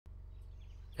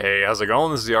Hey, how's it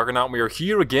going? This is the Argonaut, and we are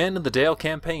here again in the Dale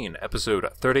campaign, episode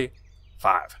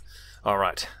 35.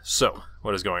 Alright, so,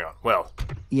 what is going on? Well,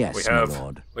 yes, my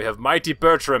lord. We have mighty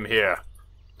Bertram here.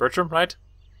 Bertram, right?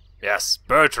 Yes,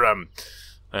 Bertram!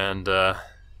 And,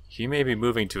 he may be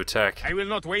moving to attack I will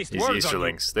not waste these words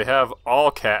Easterlings. They have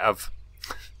all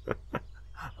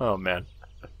oh man.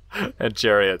 And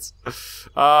chariots.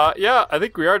 Yeah, I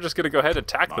think we are just gonna go ahead and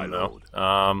attack them, though.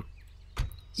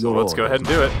 So let's go ahead and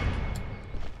do it.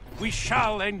 We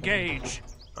shall engage.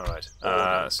 Alright,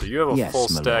 so you have a full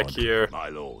stack lord. here. My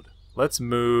lord. Let's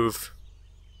move.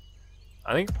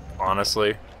 I think,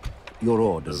 honestly, Your this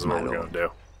orders, is my what we're lord. gonna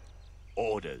do.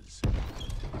 Orders.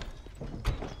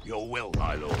 Your will,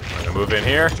 my lord. We're gonna move in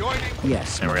here, Joining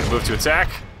Yes, and my we're gonna move to attack.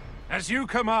 as you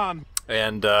command.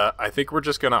 And I think we're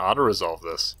just gonna auto-resolve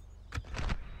this.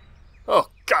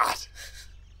 Oh, God!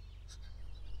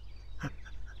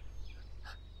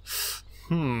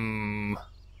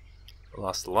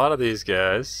 Lost a lot of these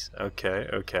guys. Okay,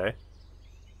 okay.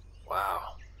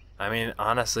 Wow. I mean,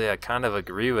 honestly, I kind of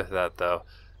agree with that, though.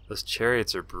 Those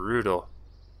chariots are brutal.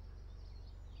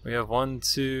 We have 1,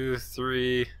 2,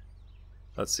 3...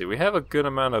 Let's see, we have a good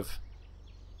amount of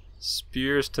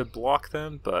spears to block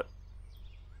them, but...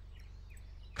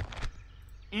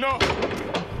 No.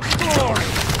 Glory,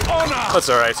 honor, That's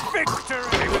alright. victory.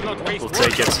 I will not waste We'll words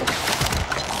take it. on you.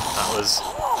 That was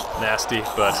nasty,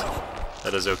 but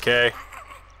that is okay.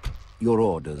 Your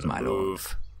orders, my lord.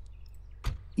 Move.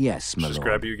 Yes, my Just lord.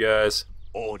 grab you guys.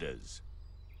 Orders.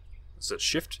 Is it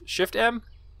Shift M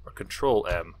or Control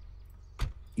M?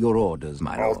 Your orders,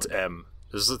 my Alt lord. M.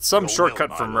 Is it some Your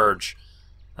shortcut will, for my merge?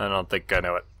 I don't think I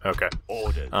know it. Okay.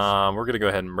 Orders. We're gonna go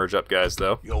ahead and merge up guys,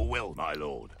 though. Your will, my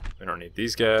lord. We don't need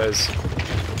these guys.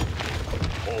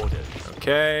 Orders.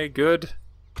 Okay, good,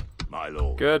 My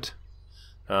lord. good.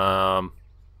 Yeah,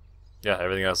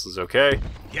 everything else is okay.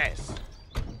 Yes.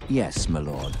 Yes, my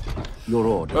lord. Your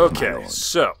orders, my Okay, lord.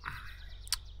 so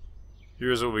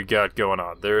here's what we got going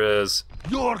on. There is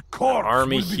Your an corpse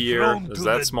army will be here. thrown There's to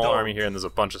that the small dogs. army here, and there's a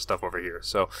bunch of stuff over here.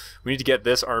 So we need to get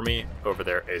this army over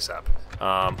there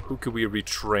ASAP. Who could we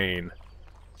retrain?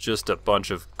 Just a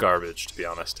bunch of garbage, to be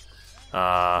honest.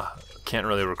 Can't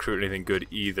really recruit anything good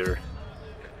either.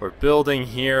 We're building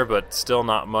here, but still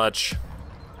not much.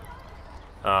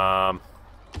 Might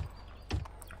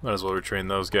as well retrain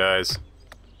those guys.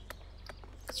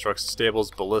 Construct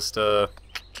stables, ballista.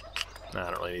 Nah,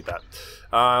 I don't really need that.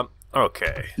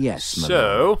 Okay. Yes, my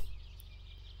So,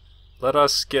 let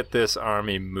us get this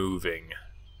army moving,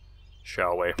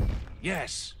 shall we?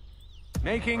 Yes.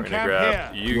 Making We're gonna camp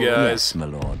grab here. you Your- guys. Yes, my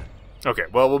lord. Okay,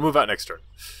 well, we'll move out next turn.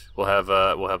 We'll have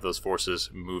those forces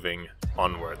moving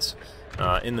onwards.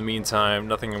 In the meantime,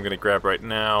 nothing I'm gonna grab right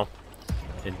now.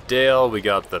 In Dale, we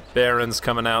got the Barons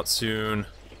coming out soon.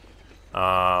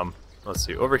 Let's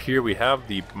see. Over here, we have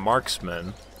the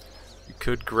Marksmen. We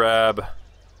could grab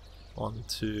 1,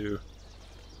 2.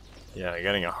 Yeah,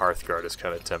 getting a Hearthguard is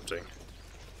kind of tempting.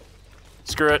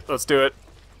 Screw it. Let's do it.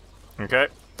 Okay.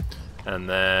 And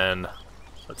then,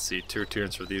 let's see. 2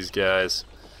 turns for these guys.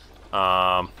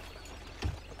 Let's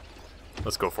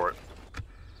go for it.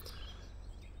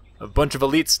 A bunch of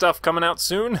elite stuff coming out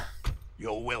soon.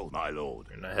 Your will, my lord.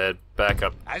 We're gonna head back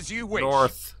up As you wish.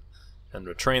 north and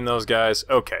retrain those guys.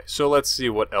 Okay, so let's see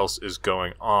what else is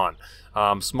going on.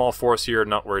 Small force here,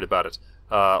 not worried about it.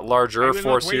 I Larger will not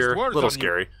force waste here, a words little on you.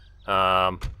 scary.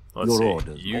 Let's Your see.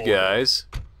 orders. You guys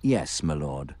Yes, my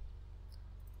lord.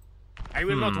 I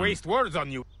will not waste words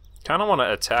on you. kind of want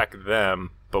to attack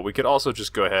them, but we could also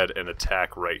just go ahead and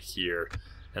attack right here.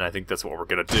 And I think that's what we're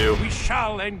gonna do. We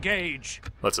shall engage.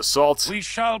 Let's assault. We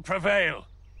shall prevail.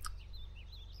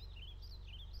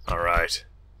 All right.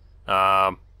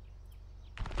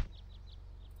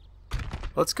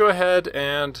 Let's go ahead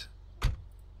and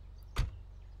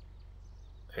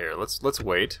here. Let's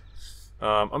wait.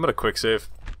 I'm gonna quick save.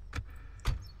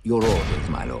 Your orders,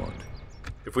 my lord.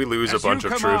 If we lose As a bunch you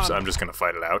of troops, command. I'm just gonna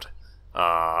fight it out.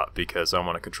 Because I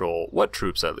want to control what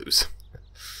troops I lose.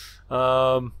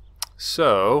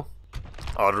 So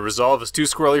auto resolve is too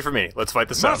squirrely for me. Let's fight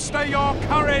this out. Muster your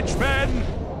courage,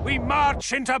 men. We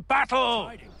march into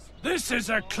battle. This is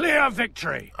a clear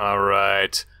victory. All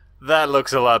right, that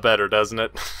looks a lot better, doesn't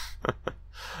it?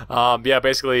 Yeah,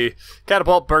 basically,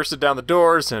 catapult bursted down the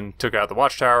doors and took out the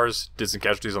watchtowers, did some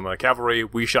casualties on the cavalry.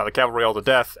 We shot the cavalry all to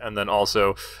death, and then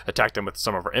also attacked them with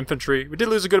some of our infantry. We did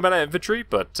lose a good amount of infantry,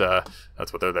 but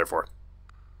that's what they're there for.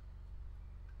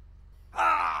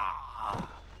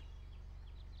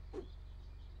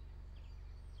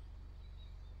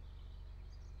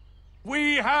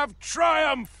 We have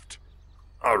triumphed.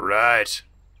 All right.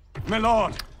 My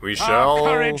lord, We shall... our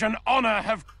courage and honor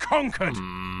have conquered.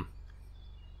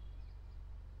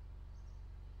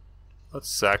 Let's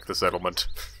sack the settlement.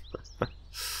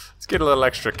 Let's get a little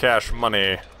extra cash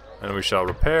money, and we shall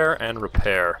repair and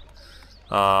repair.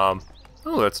 Oh,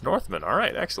 that's Northmen. All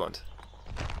right, excellent.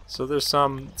 So there's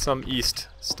some east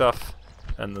stuff,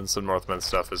 and then some Northman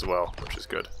stuff as well, which is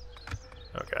good.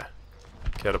 Okay.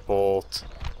 Catapult.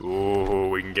 Ooh,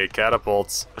 we can get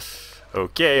catapults.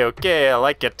 Okay, okay, I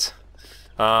like it.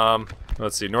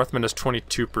 Let's see, Northman is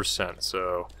 22%,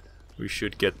 so we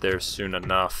should get there soon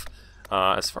enough.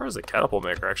 As far as the catapult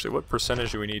maker, actually, what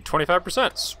percentage do we need?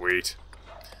 25%. Sweet.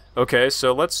 Okay,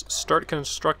 so let's start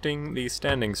constructing the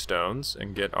standing stones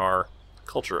and get our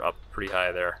culture up pretty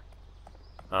high there.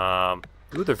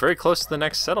 Ooh, they're very close to the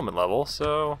next settlement level,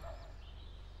 so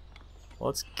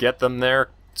let's get them there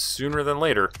sooner than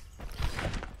later.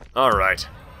 Alright.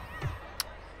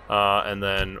 And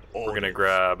then we're gonna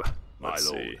grab, let's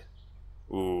see.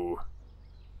 Ooh.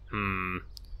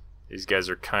 These guys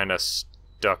are kinda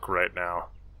stuck right now.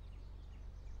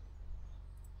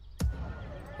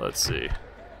 Let's see.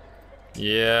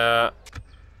 Yeah.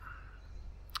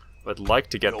 I'd like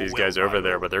to get these guys over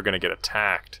there, but they're gonna get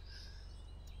attacked.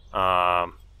 I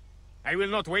will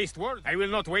not waste words. I will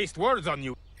not waste words on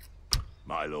you,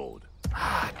 my lord.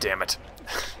 Damn it.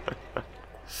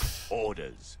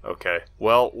 Orders. Okay.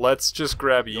 Well, let's just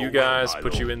grab you guys,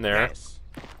 put you in there. Yes.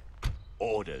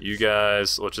 Orders. You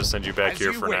guys, let's just send you back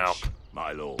here for now.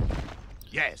 My lord.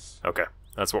 Yes. Okay.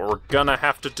 That's what we're gonna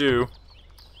have to do.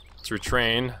 Let's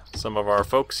retrain some of our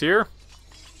folks here.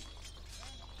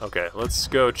 Okay, let's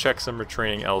go check some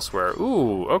retraining elsewhere.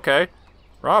 Ooh, okay.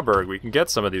 Rawburg, we can get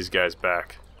some of these guys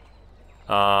back.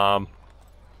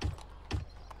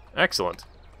 Excellent.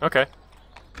 Okay.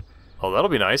 Well, that'll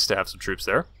be nice to have some troops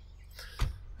there.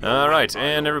 Alright,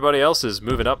 and everybody else is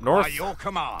moving up north,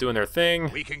 doing their thing.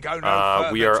 We can go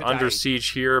no we are under siege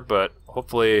here, but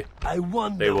hopefully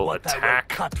they will attack.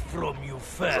 Cut from you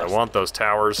 'Cause I want those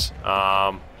towers.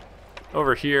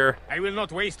 Over here, I will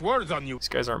not waste words on you. these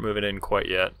guys aren't moving in quite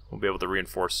yet. We'll be able to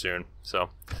reinforce soon, so...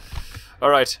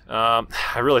 Alright,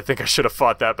 I really think I should have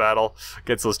fought that battle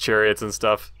against those chariots and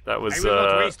stuff. That was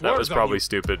probably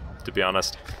stupid, to be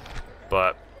honest.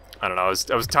 But, I don't know,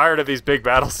 I was tired of these big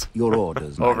battles. Your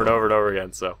orders, over and over and over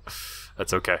again, so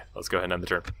that's okay. Let's go ahead and end the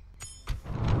turn.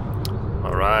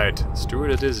 Alright,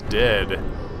 Stuart is dead.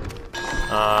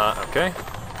 Okay.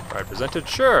 Pride presented,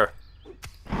 sure.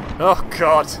 Oh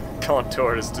god,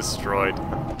 Contour is destroyed.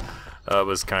 That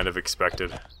was kind of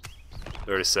expected.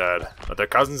 Very sad. But their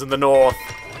cousins in the north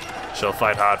shall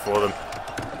fight hard for them.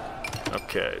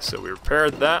 Okay, so we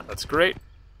repaired that. That's great.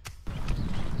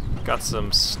 Got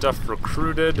some stuff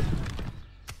recruited.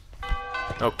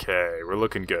 Okay, we're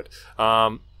looking good.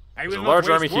 There's a large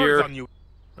army here. An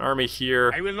army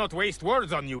here. I will not waste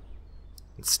words on you.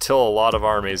 It's still a lot of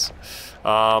armies.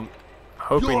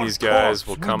 Hoping these guys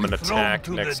will come and attack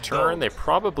next turn. They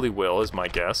probably will, is my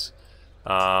guess.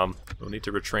 We'll need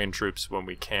to retrain troops when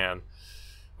we can.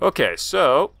 Okay,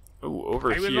 so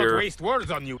over here, not waste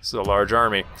words on you. This is a large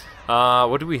army.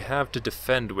 What do we have to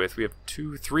defend with? We have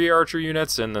 3 archer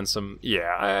units and then some.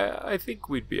 Yeah, I think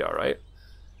we'd be all right.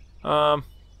 I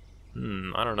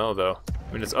don't know though.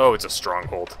 I mean, it's a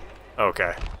stronghold.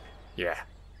 Okay, yeah,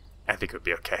 I think it would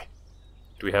be okay.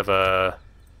 Do we have a?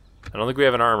 I don't think we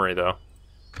have an armory though.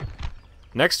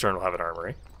 Next turn we'll have an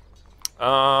armory.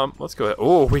 Let's go ahead.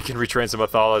 Oh, we can retrain some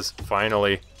Athalas,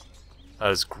 finally. That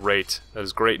is great. That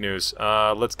is great news.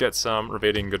 Let's get some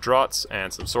Revading Gadrots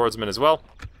and some swordsmen as well.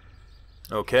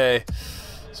 Okay,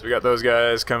 so we got those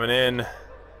guys coming in.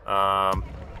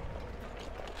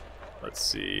 Let's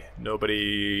see.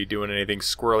 Nobody doing anything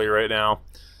squirrely right now.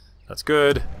 That's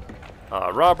good.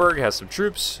 Rawburg has some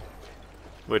troops,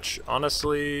 which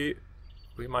honestly,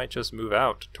 we might just move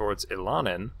out towards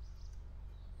Ilanin.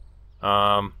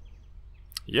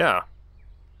 Yeah.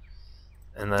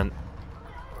 And then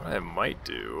what I might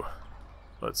do,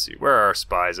 let's see, where are our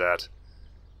spies at?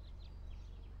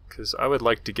 Because I would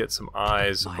like to get some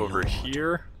eyes over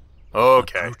here.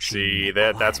 Okay, see,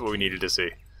 that's what we needed to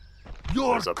see.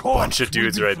 There's a bunch of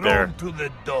dudes right there.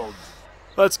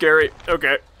 That's scary.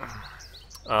 Okay.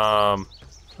 Well,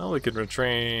 we could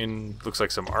retrain, looks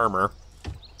like some armor.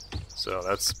 So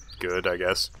that's good, I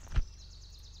guess.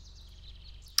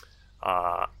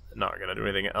 Not gonna do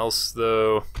anything else,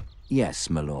 though. Yes,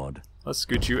 my lord. Let's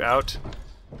scoot you out.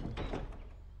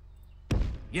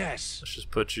 Yes. Let's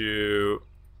just put you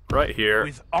right here.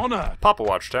 With honor. Pop a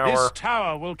watchtower. This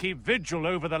tower will keep vigil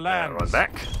over the land. And run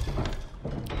back.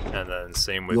 And then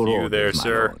same with you there,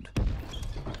 sir.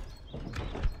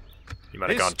 You might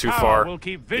have gone too power far. Will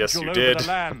keep Yes, vigil you over did. the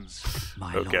lands.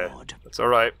 My Okay, lord. that's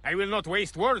alright. I will not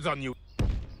waste words on you.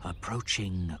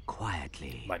 Approaching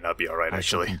quietly. Might not be alright, I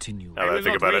shall actually. continue. Now I that I will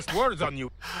think not about waste it. words on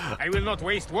you. I will not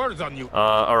waste words on you.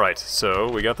 Alright, so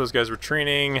we got those guys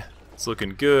retraining. It's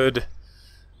looking good.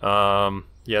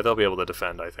 Yeah, they'll be able to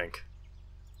defend, I think.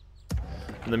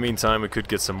 In the meantime, we could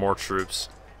get some more troops.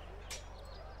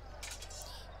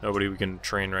 Nobody we can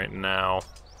train right now.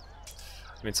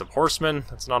 I mean, some horsemen,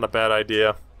 that's not a bad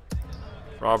idea.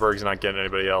 Rawberg's not getting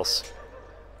anybody else.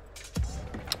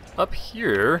 Up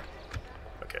here...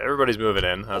 Okay, everybody's moving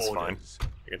in, that's fine.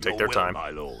 They can take their time. My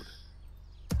lord.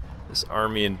 This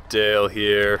army in Dale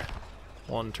here.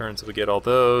 One turn till we get all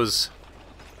those.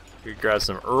 We could grab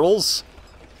some earls.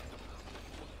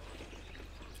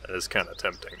 That is kind of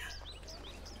tempting.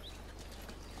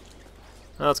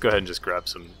 Now let's go ahead and just grab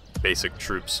some basic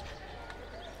troops.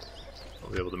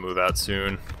 We'll be able to move out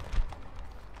soon.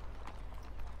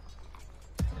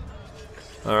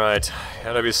 Alright,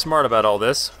 gotta be smart about all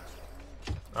this.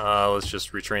 Let's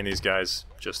just retrain these guys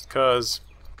just cuz.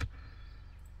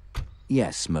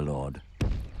 Yes, my lord.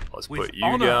 Let's With put you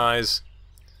honor. guys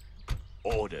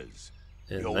Orders.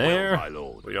 in Your there. will, my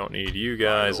lord. We don't need you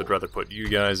guys. I'd rather put you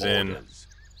guys in. Orders.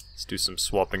 Let's do some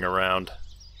swapping around.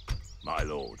 My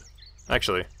lord.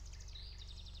 Actually,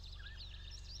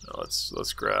 no,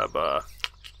 let's grab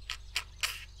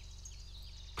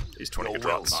these 20 Your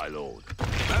will, Gadrots. my lord.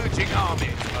 Merging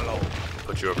armies, my lord.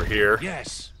 Put you over here,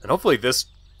 Yes. and hopefully this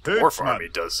dwarf Herdsman. army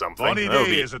does something. Bonny That would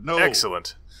day, be is it no?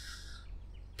 excellent.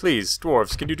 Please,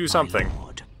 dwarves, can you do something? My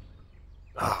lord.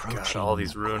 Oh god, Approaching all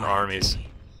these Rhun quietly. armies.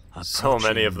 So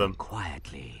many of them. Approaching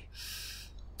Quietly.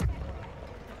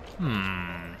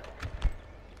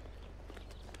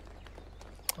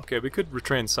 Okay, we could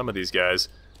retrain some of these guys.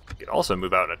 We could also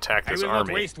move out and attack I this will not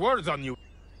army. waste words on you.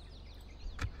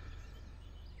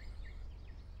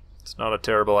 It's not a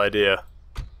terrible idea.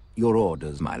 Your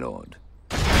orders, my lord.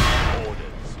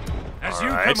 Orders. As All you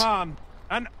right. command,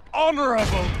 an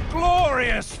honorable,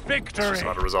 glorious victory. Just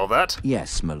want to resolve that.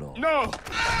 Yes, my lord. No, we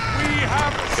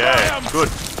have Okay, triumphed. good.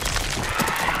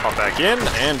 Pop back in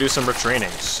and do some retraining.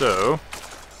 So,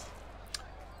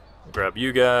 we'll grab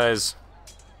you guys.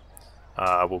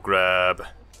 We'll grab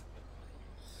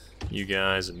you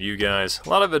guys and you guys. A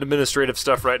lot of administrative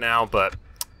stuff right now, but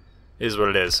it is what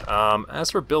it is.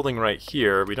 As for building right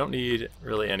here, we don't need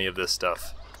really any of this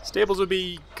stuff. Stables would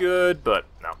be good, but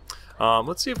no.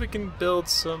 Let's see if we can build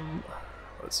some,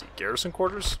 let's see, garrison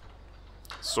quarters?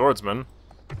 Swordsmen,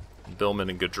 billmen,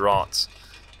 and Gadrots.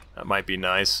 That might be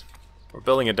nice. We're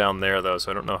building it down there, though, so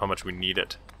I don't know how much we need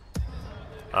it.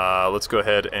 Let's go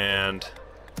ahead and...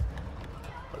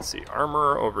 Let's see,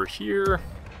 armor over here.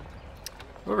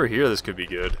 Over here, this could be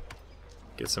good.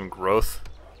 Get some growth.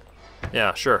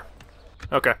 Yeah, sure.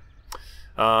 Okay.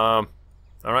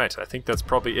 Alright, I think that's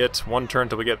probably it. One turn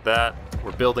till we get that.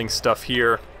 We're building stuff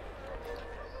here.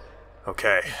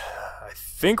 Okay. I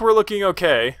think we're looking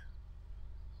okay.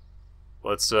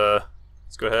 Let's go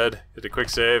ahead, hit a quick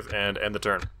save, and end the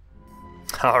turn.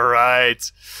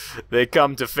 Alright. They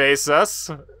come to face us.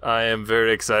 I am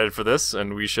very excited for this,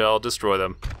 and we shall destroy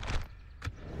them.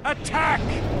 Attack!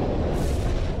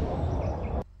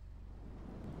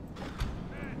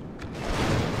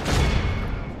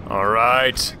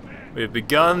 Alright. We've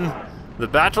begun the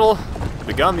battle,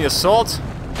 begun the assault.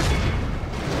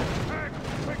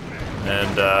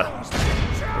 And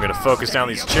we're gonna focus down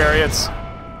these chariots.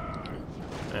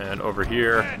 And over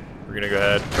here, we're gonna go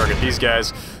ahead and target these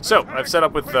guys. So, I've set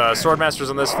up with swordmasters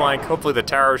on this flank. Hopefully the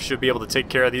towers should be able to take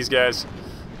care of these guys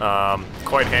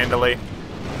quite handily.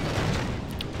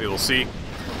 We will see.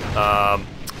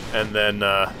 And then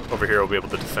over here we'll be able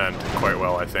to defend quite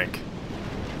well, I think.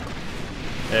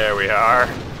 There we are.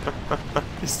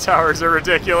 These towers are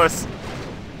ridiculous.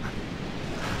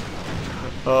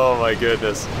 Oh my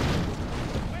goodness.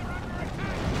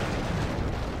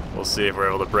 We'll see if we're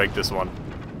able to break this one.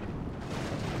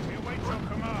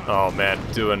 Oh man,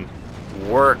 doing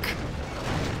work.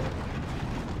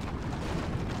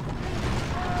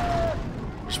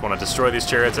 Just want to destroy these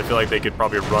chariots. I feel like they could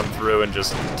probably run through and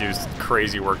just do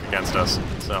crazy work against us.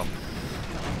 So,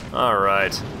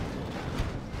 alright.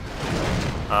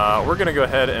 We're gonna go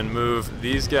ahead and move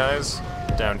these guys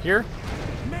down here.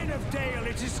 Men of Dale,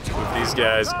 it is time. Move these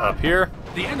guys up here.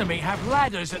 The enemy have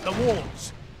ladders at the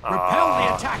walls. Repel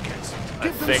the attackers. I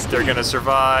think they're gonna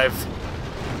survive.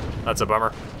 That's a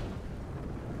bummer.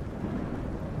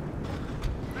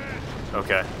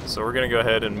 Okay, so we're gonna go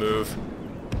ahead and move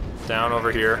down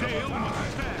over here.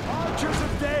 Archers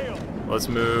of Dale. Let's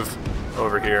move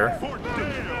over here.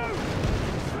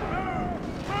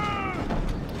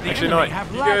 Actually, no, you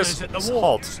guys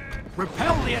halt.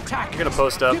 Repel the attack. We're gonna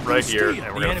post up right here,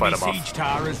 and we're gonna fight them off. The enemy siege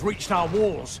tower has reached our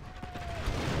walls.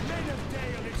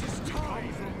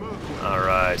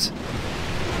 Alright.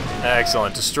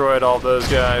 Excellent. Destroyed all those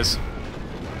guys.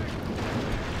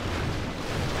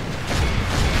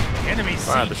 The enemy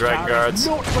Alright, the dragon guards.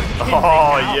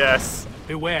 Oh, yes!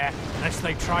 Beware, lest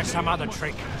they try some other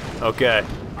trick. Okay.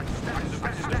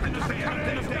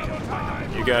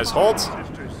 You guys halt.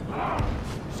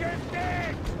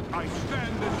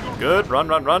 Good. Run,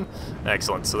 run, run.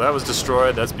 Excellent. So that was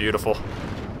destroyed. That's beautiful.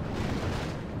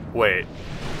 Wait.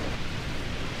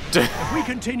 If we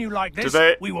continue like this,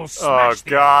 we will Oh smash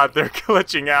god, they're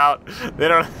glitching out.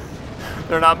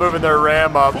 They're not moving their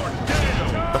ram up.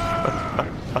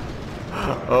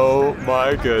 Oh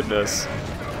my goodness.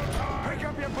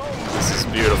 This is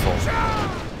beautiful.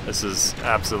 This is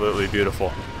absolutely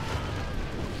beautiful.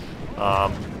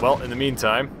 Well, in the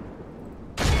meantime,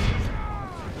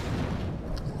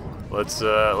 let's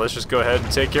just go ahead and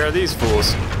take care of these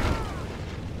fools.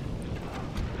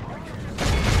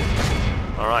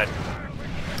 Alright.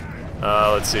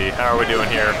 Let's see, how are we doing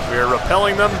here? We're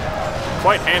repelling them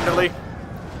quite handily.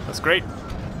 That's great.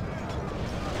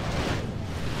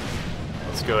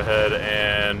 Let's go ahead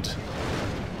and...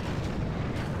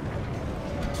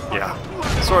 yeah.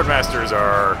 Swordmasters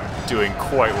are doing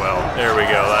quite well. There we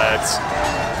go, that's...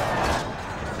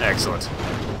 excellent.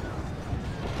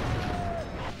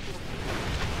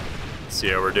 Let's see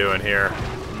how we're doing here.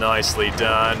 Nicely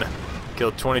done.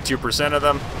 Killed 22% of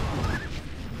them.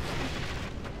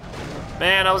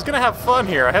 Man, I was gonna have fun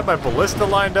here. I had my ballista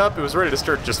lined up. It was ready to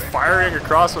start just firing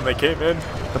across when they came in.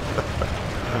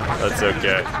 That's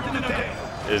okay.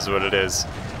 It is what it is.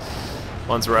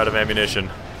 Once we're out of ammunition.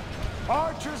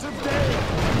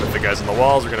 With the guys on the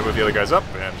walls, we're gonna move the other guys up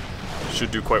and should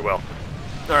do quite well.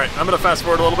 Alright, I'm gonna fast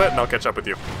forward a little bit and I'll catch up with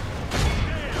you.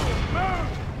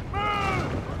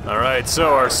 Alright,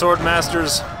 so our sword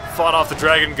masters fought off the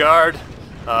dragon guard.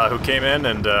 Who came in,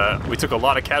 and we took a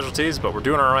lot of casualties, but we're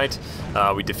doing alright.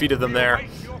 We defeated them there.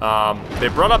 They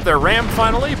brought up their ram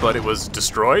finally, but it was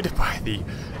destroyed by the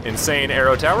insane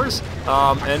arrow towers.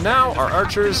 And now our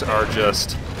archers are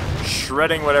just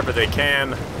shredding whatever they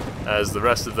can as the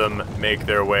rest of them make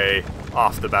their way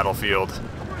off the battlefield.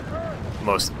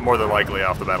 More than likely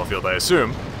off the battlefield, I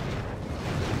assume.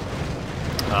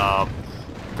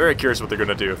 Very curious what they're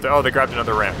gonna do. Oh, they grabbed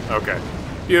another ram. Okay.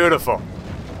 Beautiful.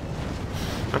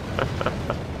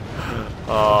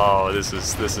 Oh, this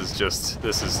is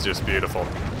just beautiful.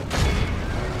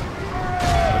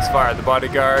 Let's fire the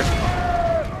bodyguard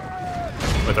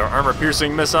with our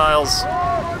armor-piercing missiles.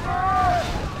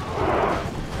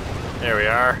 There we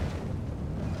are.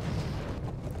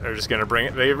 They're just gonna bring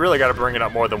it. They really got to bring it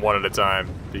up more than one at a time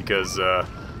because,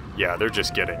 yeah, they're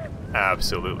just getting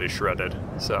absolutely shredded.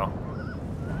 So,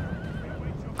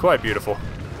 quite beautiful.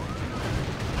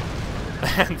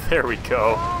 And there we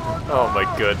go. Oh my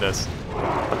goodness.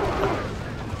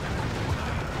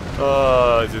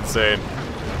 Oh, it's insane.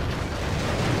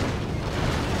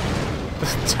 The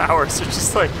towers are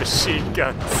just like machine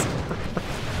guns.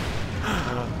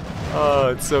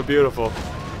 Oh, it's so beautiful.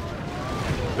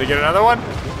 They get another one?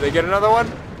 They get another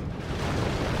one?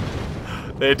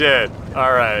 They did.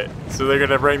 Alright. So they're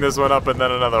gonna bring this one up and then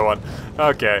another one.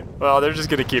 Okay. Well, they're just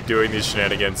gonna keep doing these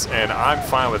shenanigans, and I'm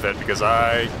fine with it because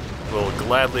I will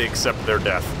gladly accept their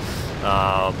death.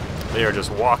 They are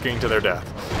just walking to their death.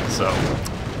 So,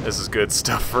 this is good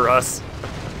stuff for us.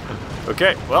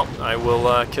 Okay, well, I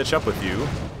will catch up with you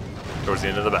towards the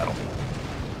end of the battle.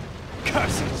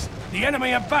 Curses! The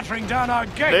enemy are battering down our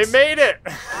gates! They made it!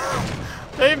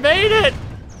 They made it!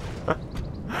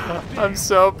 I'm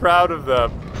so proud of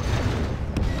them.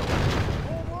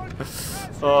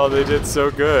 Oh, they did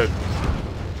so good.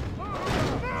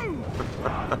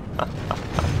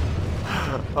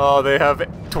 Oh, they have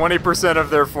 20% of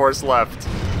their force left.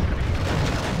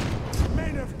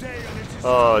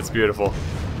 Oh, it's beautiful.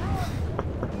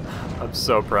 I'm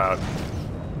so proud.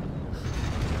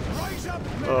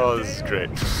 Oh, this is great.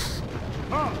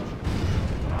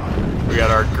 We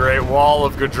got our great wall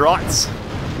of Godrots.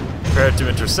 Prepared to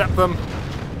intercept them.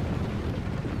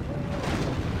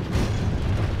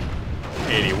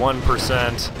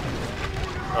 81%.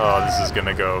 Oh, this is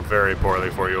gonna go very poorly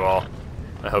for you all.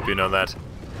 I hope you know that.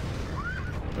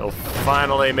 They'll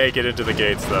finally make it into the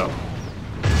gates, though.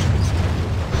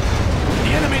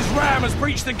 The enemy's ram has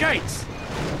breached the gates!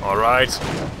 Alright.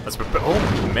 Let's prepare.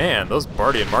 Oh, man, those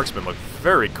Bardian marksmen look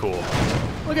very cool.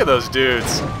 Look at those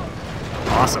dudes.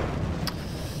 Awesome.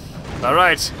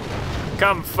 Alright.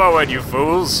 Come forward, you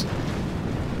fools.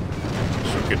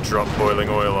 She could drop boiling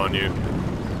oil on you.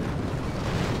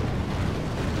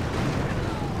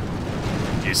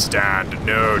 You stand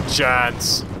no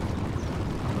chance.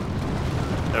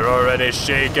 They're already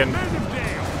shaken.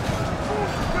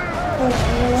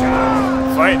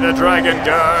 Fight the Dragon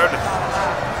Guard.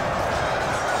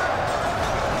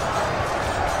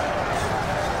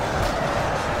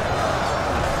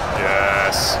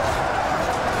 Yes.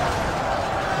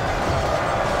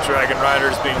 Dragon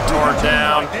Riders being torn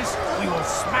down. Like this, we will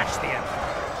smash the enemy.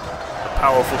 The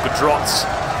powerful Gadrots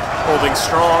holding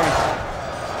strong.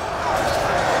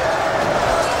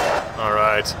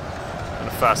 Alright. I'm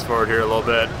gonna fast forward here a little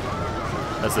bit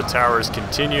as the towers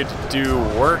continue to do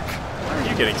work. Why are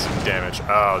you getting some damage?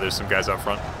 Oh, there's some guys up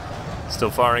front. Still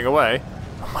firing away.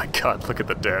 Oh my god, look at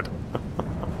the dead.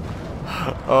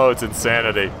 Oh, it's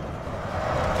insanity.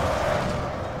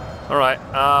 Alright,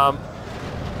 I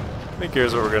think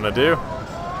here's what we're gonna do.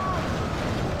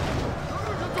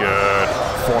 Good.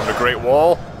 Formed a great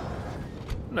wall.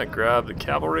 I'm gonna grab the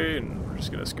cavalry and we're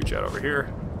just gonna scooch out over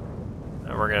here.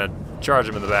 And we're gonna charge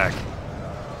them in the back.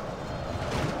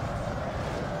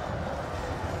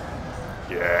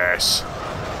 Yes.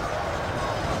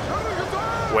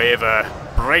 Waver,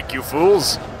 break, you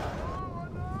fools!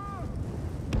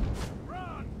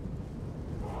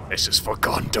 This is for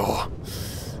Gondor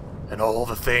and all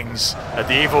the things that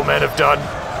the evil men have done.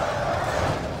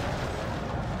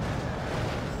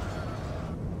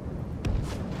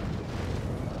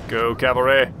 Go,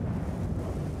 cavalry.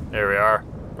 There we are.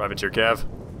 Privateer Cav.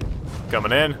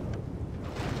 Coming in.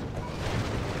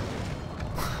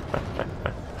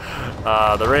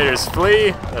 The raiders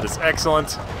flee. That is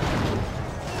excellent.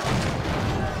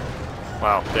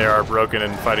 Wow, they are broken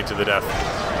and fighting to the death.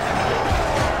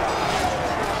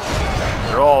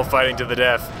 They're all fighting to the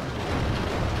death.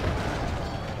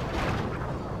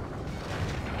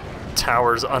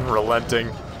 Towers unrelenting.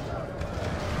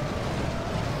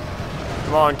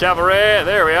 Come on, cavalry.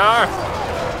 There we are.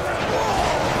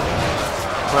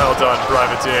 Well done,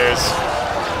 privateers.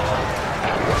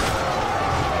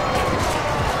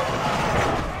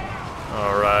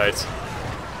 All right.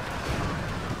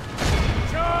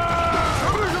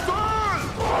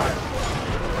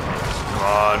 Come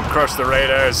on, crush the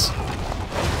raiders.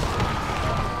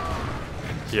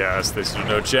 Yes, they stood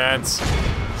no chance.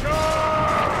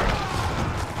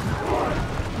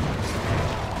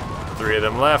 3 of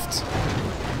them left.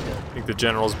 I think the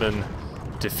general's been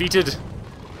defeated.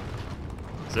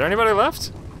 Is there anybody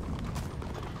left?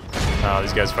 Oh,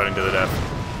 these guys fighting to the death.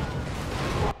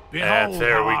 Behold, and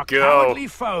there we our go. cowardly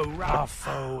foe. Our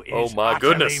foe is Oh my utterly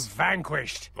goodness.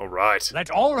 vanquished. All right.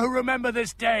 Let all who remember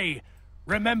this day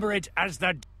remember it as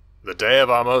the day of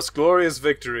our most glorious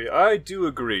victory. I do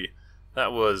agree.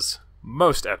 That was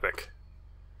most epic.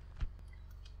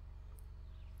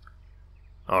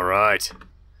 All right.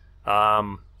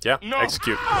 Yeah, No.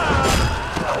 execute.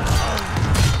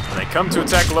 And they come to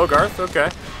attack Logarth, okay.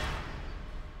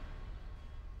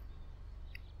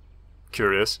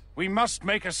 Curious. We must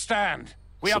make a stand.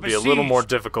 We This are will be a little besieged. more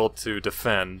difficult to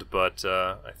defend, but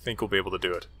I think we'll be able to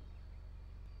do it.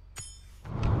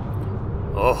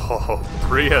 Oh,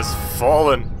 Bree has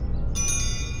fallen.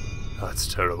 Oh,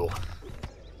 that's terrible.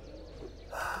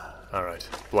 Alright,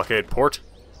 blockade port.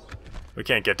 We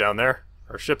can't get down there.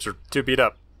 Our ships are too beat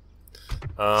up.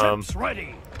 Ships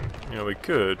ready. You know, we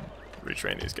could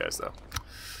retrain these guys, though.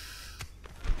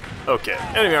 Okay,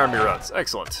 enemy army runs.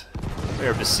 Excellent. We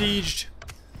are besieged.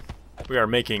 We are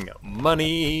making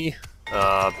money.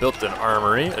 Built an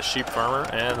armory, a sheep farmer,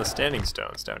 and the standing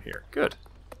stones down here. Good.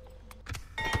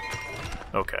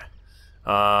 Okay.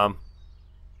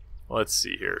 Let's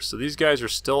see here. So these guys are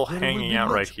still hanging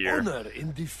out right here.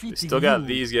 We still got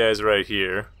these guys right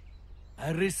here.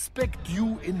 I respect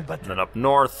you in And battle. then up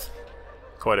north,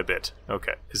 quite a bit.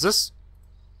 Okay. Is this...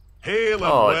 Hail and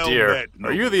Oh well dear. met,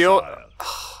 Are you noble the old... sire.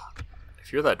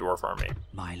 If you're that dwarf army,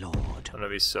 My lord, I'm gonna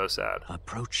be so sad.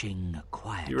 approaching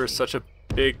quietly. You were such a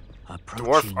big Approaching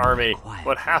dwarf army. quietly.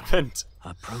 What happened?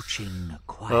 Approaching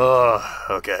quietly. Oh,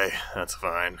 okay. That's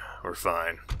fine. We're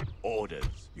fine. Orders.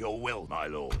 Your will, my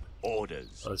lord.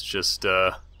 Orders. Let's just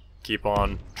keep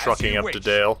on trucking you up to wish.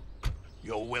 Dale.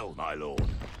 Your will, my lord.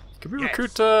 Can we Yes.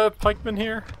 recruit pikemen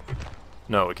here?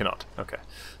 No, we cannot. Okay.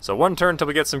 So one turn till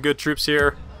we get some good troops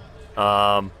here.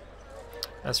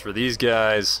 As for these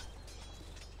guys,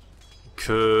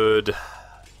 could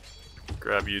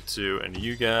grab you two and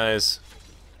you guys.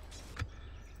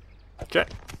 Okay.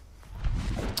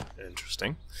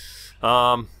 Interesting.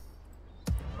 All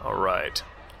right.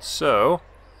 So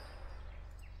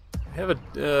we have a.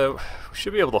 We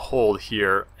should be able to hold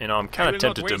here. You know, I'm kind I of will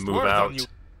not tempted to waste move words on out you.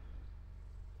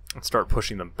 and start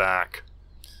pushing them back.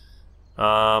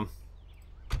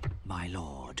 My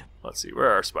lord, Let's see, where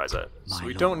are our spies at? So My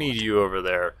we don't lord. need you over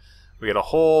there. We got a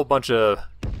whole bunch of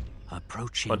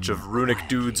Approaching runic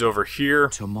dudes quietly. over here.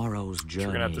 Tomorrow's Which journey.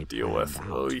 we're gonna have to deal with.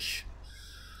 planned out. Oy.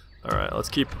 Alright, let's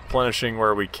keep replenishing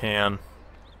where we can.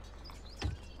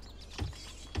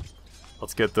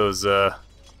 Let's get those, you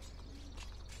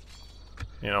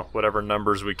know, whatever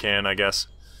numbers we can, I guess.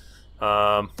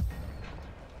 I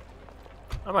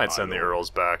might send the Earls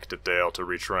back to Dale to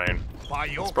retrain. By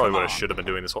your That's probably what I command. should have been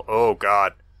doing this whole... Oh,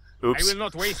 God. Oops. I will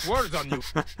not waste words on you.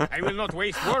 I will not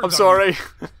waste words I'm sorry.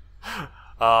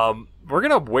 We're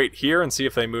gonna wait here and see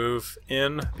if they move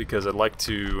in, because I'd like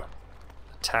to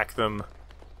attack them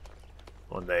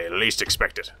when they least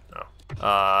expect it. No.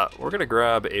 We're gonna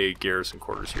grab a garrison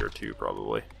quarters here too,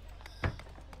 probably.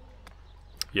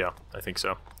 Yeah, I think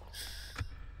so.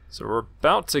 So we're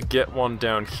about to get one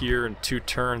down here in 2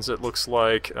 turns, it looks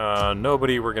like.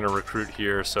 Nobody we're gonna recruit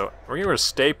here, so we're gonna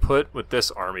stay put with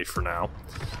this army for now.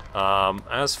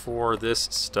 As for this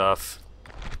stuff,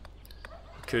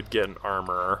 could get an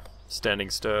armorer, standing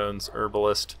stones,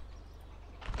 herbalist.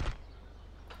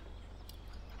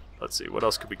 Let's see, what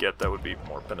else could we get that would be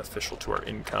more beneficial to our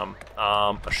income?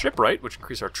 A shipwright, which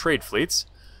increase our trade fleets.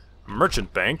 A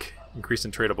merchant bank, increase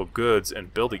in tradable goods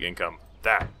and building income.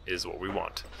 That is what we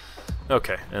want.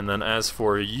 Okay, and then as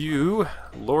for you,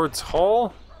 Lord's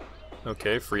Hall.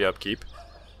 Okay, free upkeep.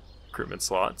 Recruitment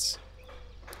slots.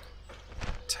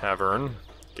 Tavern,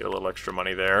 get a little extra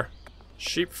money there.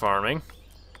 Sheep farming.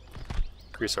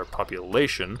 Increase our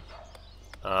population.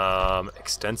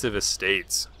 Extensive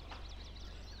estates.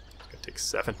 Gonna take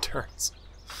 7 turns.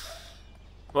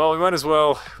 Well, we might as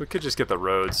well. We could just get the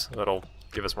roads. That'll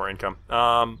give us more income.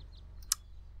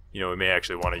 You know, we may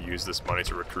actually want to use this money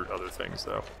to recruit other things,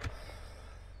 though.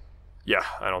 Yeah,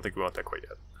 I don't think we want that quite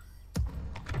yet.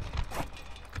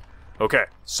 Okay,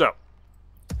 so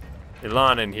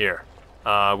Elan in here.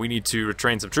 We need to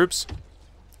retrain some troops.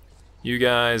 You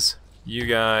guys, you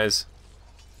guys.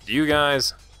 You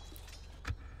guys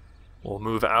will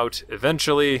move out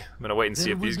eventually. I'm gonna wait and see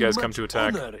There if will these be guys come much to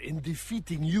attack. honor in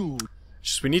defeating you.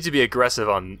 Just we need to be aggressive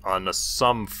on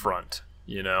some front,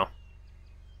 you know.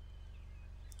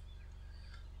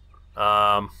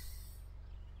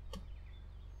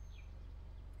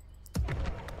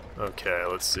 Okay,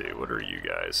 let's see. What are you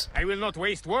guys? I will not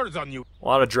waste words on you. A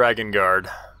lot of Dragon Guard,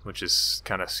 which is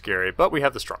kind of scary, but we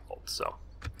have the Stronghold, so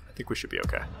I think we should be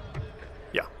okay.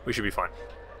 Yeah, we should be fine.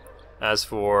 As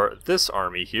for this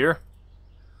army here,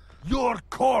 Your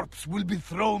corpse will be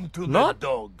thrown to Not the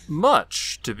dogs.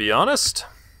 much, to be honest.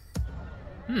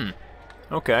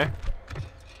 Okay.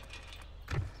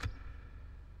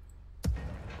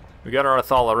 We got our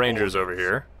Athala Rangers over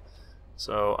here,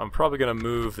 so I'm probably going to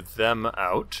move them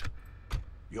out.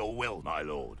 Your will, my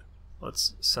lord.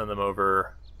 Let's send them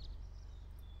over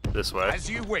this way. As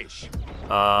you wish. We can go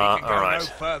no Alright.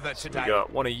 further We today.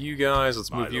 got one of you guys.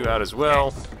 Let's My move you lord. out as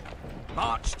well. Yes.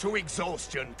 March to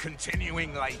exhaustion,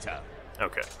 continuing later.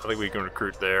 Okay, I think we can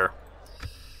recruit there.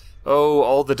 Oh,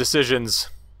 all the decisions.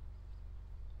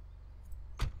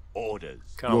 Orders.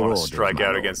 Kind of Your want to orders, strike my out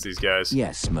lord. against these guys.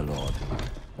 Yes, my lord.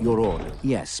 Your order.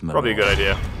 Yes, my Probably a lord. good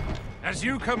idea. As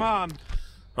you command.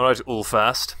 Alright,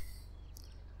 Ulfast.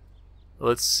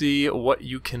 Let's see what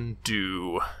you can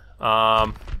do.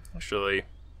 Actually,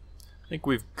 I think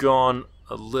we've gone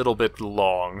a little bit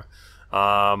long.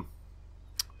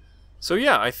 So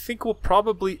yeah, I think we'll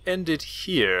probably end it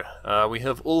here. We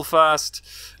have Ulfast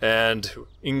and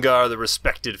Ingar the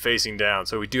Respected facing down.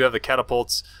 So we do have the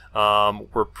catapults.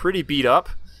 We're pretty beat up,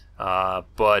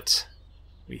 but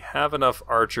we have enough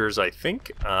archers, I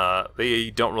think.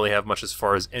 They don't really have much as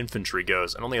far as infantry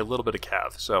goes, and only a little bit of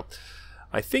cav. So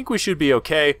I think we should be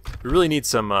okay. We really need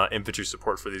some infantry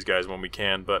support for these guys when we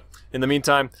can, but in the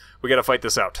meantime, we gotta fight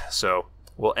this out. So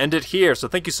we'll end it here. So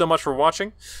thank you so much for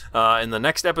watching. In the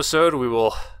next episode, we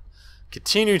will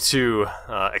continue to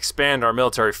expand our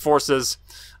military forces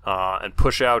and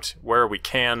push out where we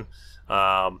can.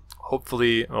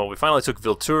 Hopefully, well, we finally took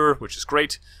Viltur, which is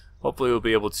great. Hopefully we'll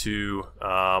be able to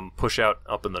push out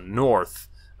up in the north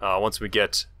once we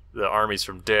get the armies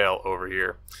from Dale over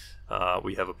here.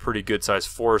 We have a pretty good sized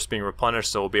force being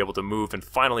replenished, so we'll be able to move and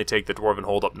finally take the Dwarven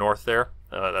Hold up north there.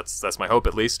 That's my hope,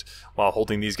 at least, while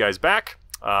holding these guys back.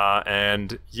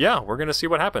 And yeah, we're going to see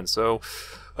what happens. So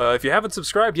if you haven't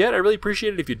subscribed yet, I really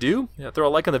appreciate it if you do. Throw a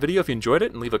like on the video if you enjoyed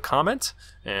it and leave a comment.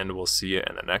 And we'll see you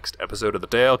in the next episode of the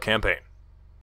Dale campaign.